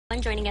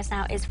Joining us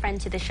now is friend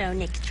to the show,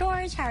 Nick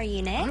George. How are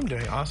you, Nick? I'm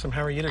doing awesome.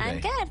 How are you today? I'm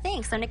good,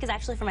 thanks. So Nick is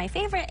actually from my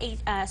favorite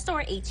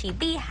store,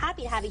 H-E-B.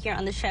 Happy to have you here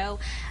on the show.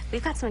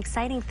 We've got some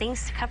exciting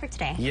things to cover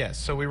today. Yes,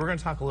 so we were going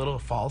to talk a little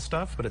fall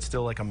stuff, but it's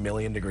still like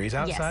 1,000,000 degrees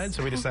outside, yes.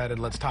 So we decided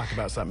let's talk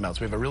about something else.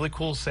 We have a really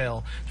cool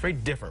sale. It's very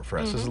different for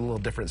us. This is a little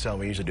different sale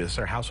than we usually do. This is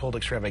our household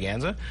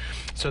extravaganza.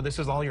 So this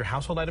is all your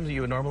household items that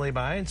you would normally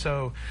buy. And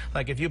so,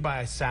 like, if you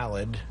buy a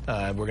salad,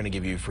 we're going to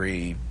give you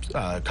free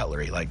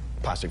cutlery, like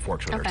plastic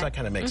forks, whatever. So that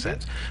kind of makes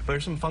sense. But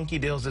there's some funky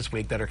deals this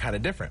week that are kind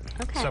of different.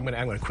 So I'm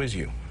going to quiz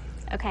you.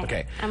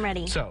 Okay. I'm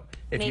ready. So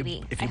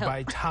if you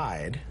buy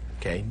Tide,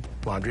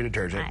 laundry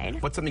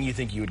detergent, what's something you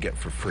think you would get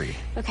for free?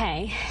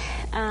 Okay.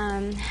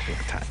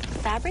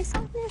 Fabric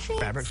softener sheets?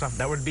 Fabric softener.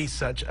 That would be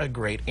such a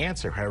great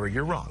answer. However,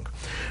 you're wrong.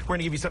 We're going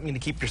to give you something to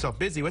keep yourself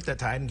busy with that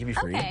Tide and give you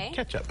free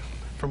ketchup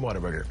from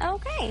Whataburger.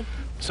 Okay.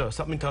 So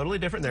something totally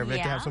different there. We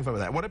have to have some fun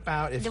with that. What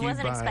about if you buy... I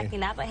wasn't expecting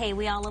that, but hey,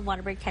 we all love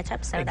Whataburger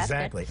ketchup, so that's good.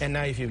 Exactly. And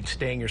now if you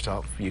staying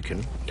yourself, you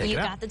can take it out. You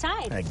got the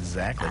Tide.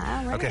 Exactly.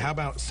 Okay, how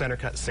about center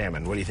cut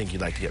salmon? What do you think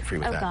you'd like to get free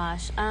with that? Oh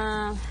gosh.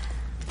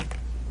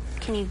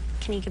 Can you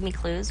give me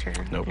clues or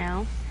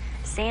no?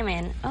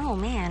 Salmon. Oh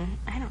man,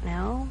 I don't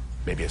know.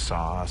 Maybe a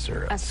sauce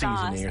or a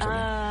seasoning or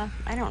something.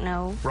 I don't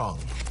know. Wrong.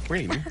 We're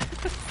going to give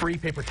you free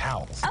paper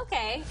towels.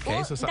 Okay.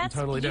 Well, so something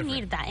totally different. You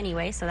needed that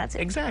anyway, so that's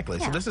it. Exactly.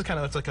 Yeah. So this is kind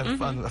of, it's like a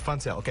fun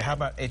sale. Okay, how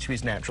about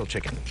HB's natural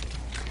chicken?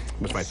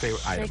 What's my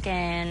favorite item?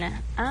 Chicken.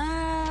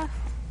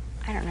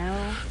 I don't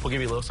know. We'll give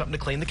you a little something to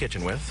clean the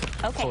kitchen with.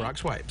 Okay.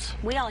 Clorox wipes.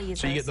 We all use those.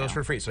 So you get those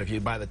for free. So if you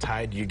buy the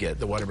Tide, you get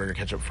the Whataburger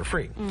ketchup for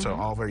free. So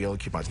all of our yellow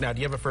coupons. Now, do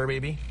you have a fur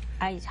baby?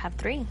 I have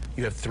 3.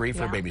 You have 3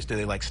 fur babies. Do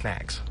they like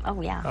snacks? Oh,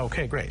 yeah.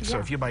 Okay, great. So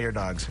if you buy your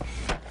dogs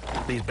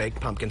these Baked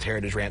Pumpkins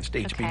Heritage Ranch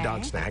HB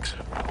dog snacks,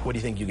 what do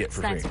you think you get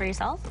for free? Snacks for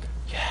yourself?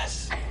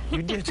 Yes.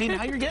 You did. See,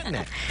 now you're getting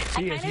it.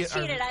 See, I kind of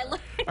cheated. I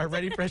learned. Our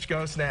Ready Fresh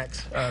Go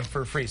snacks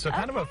for free. So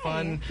kind of a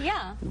fun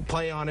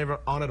play on it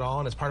all,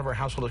 and it's part of our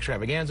household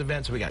extravaganza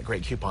event. So we got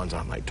great coupons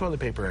on like toilet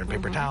paper and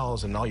paper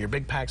towels and all your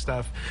big pack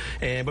stuff.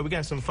 But we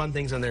got some fun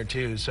things in there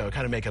too. So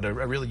kind of make it a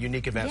really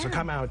unique event. So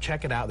come out,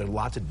 check it out. There's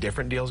lots of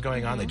different deals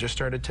going on. They just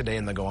started today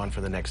and they'll go on for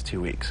the next 2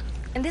 weeks.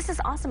 And this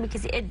is awesome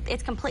because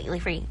it's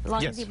completely free as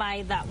long as you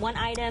buy that one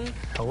item.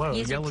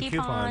 Use yellow your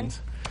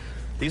coupons.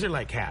 These are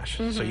like cash.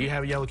 So you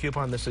have a yellow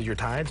coupon. This is your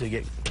Tide, so you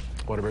get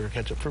Whataburger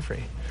ketchup for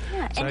free.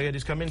 Yeah, so you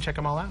just come in and check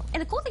them all out.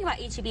 And the cool thing about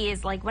H-E-B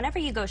is, like, whenever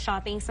you go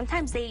shopping,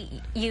 sometimes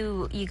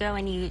you go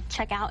and you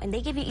check out and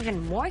they give you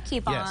even more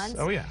coupons. Yes.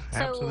 Oh yeah,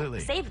 absolutely.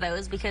 So save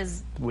those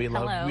because we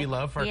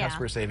love our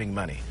customers saving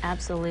money.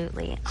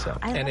 Absolutely. So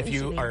and if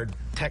you are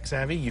tech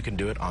savvy, you can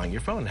do it on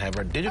your phone and have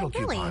our digital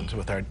coupons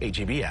with our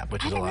H-E-B app,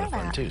 which is a lot of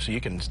fun too. So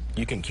you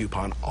can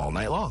coupon all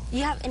night long.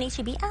 You have an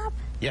H-E-B app?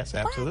 Yes,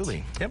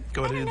 absolutely. Yep.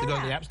 Go to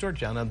the App Store,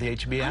 download the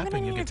H-E-B app,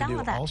 and you get to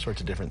do all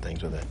sorts of different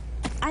things with it.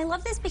 I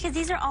love this because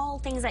these are all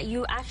things that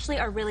you actually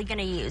are really going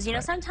to use. You know,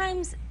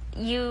 sometimes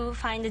you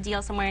find a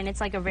deal somewhere and it's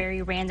like a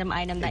very random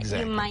item that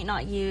you might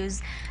not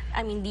use.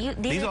 I mean,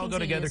 these all go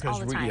together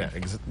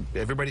because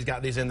everybody's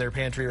got these in their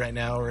pantry right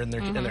now or in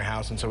their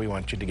house, and so we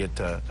want you to get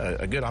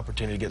a good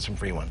opportunity to get some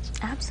free ones.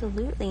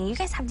 Absolutely. You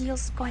guys have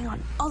deals going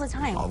on all the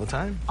time. All the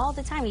time. All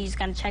the time. You just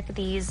got to check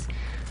these.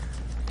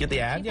 Get the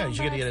ad, you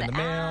should get it in the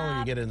mail, or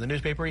you get it in the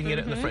newspaper, you can get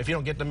it in the front. If you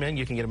don't get them in,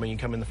 you can get them when you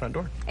come in the front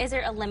door. Is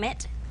there a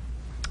limit?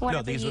 No,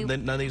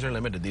 none of these are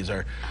limited. These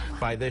are,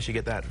 buy this, you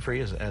get that free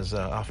as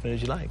often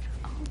as you like.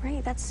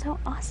 Right, that's so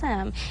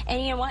awesome.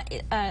 And you know what,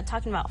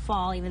 talking about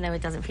fall, even though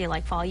it doesn't feel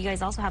like fall, you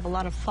guys also have a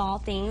lot of fall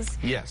things.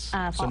 Yes,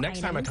 so next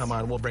time I come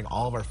on, we'll bring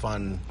all of our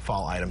fun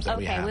fall items that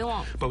we have. We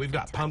won't. But we've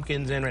got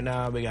pumpkins in right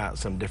now, we got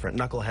some different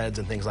knuckleheads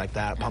and things like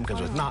that,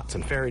 pumpkins with knots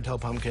and fairy tale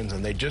pumpkins,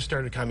 and they just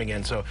started coming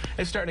in, so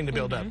it's starting to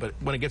build up, but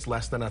when it gets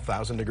less than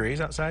 1,000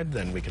 degrees outside,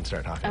 then we can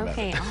start talking about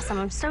it. Okay, awesome.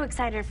 I'm so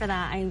excited for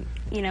that.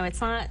 You know,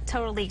 it's not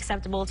totally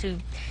acceptable to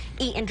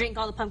eat and drink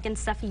all the pumpkin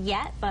stuff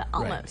yet, but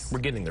almost. Right. We're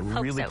getting there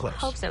really close.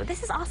 Hope so.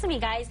 This is awesome, you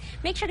guys.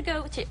 Make sure to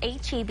go to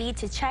H-E-B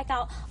to check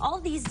out all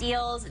of these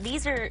deals.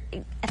 These are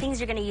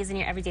things you're going to use in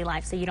your everyday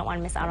life, so you don't want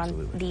to miss out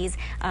on these.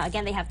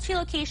 Again, they have 2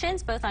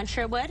 locations, both on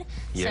Sherwood.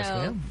 Yes,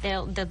 so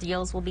the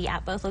deals will be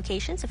at both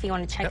locations if you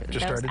want to check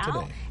those out.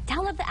 Today.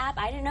 Download the app.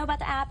 I didn't know about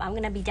the app. I'm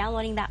going to be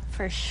downloading that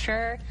for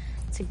sure.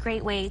 It's a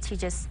great way to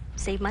just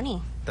save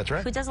money. That's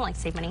right. Who doesn't like to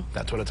save money?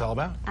 That's what it's all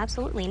about.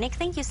 Absolutely. Nick,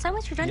 thank you so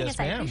much for joining us.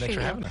 I appreciate Thanks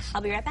for having us.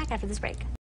 I'll be right back after this break.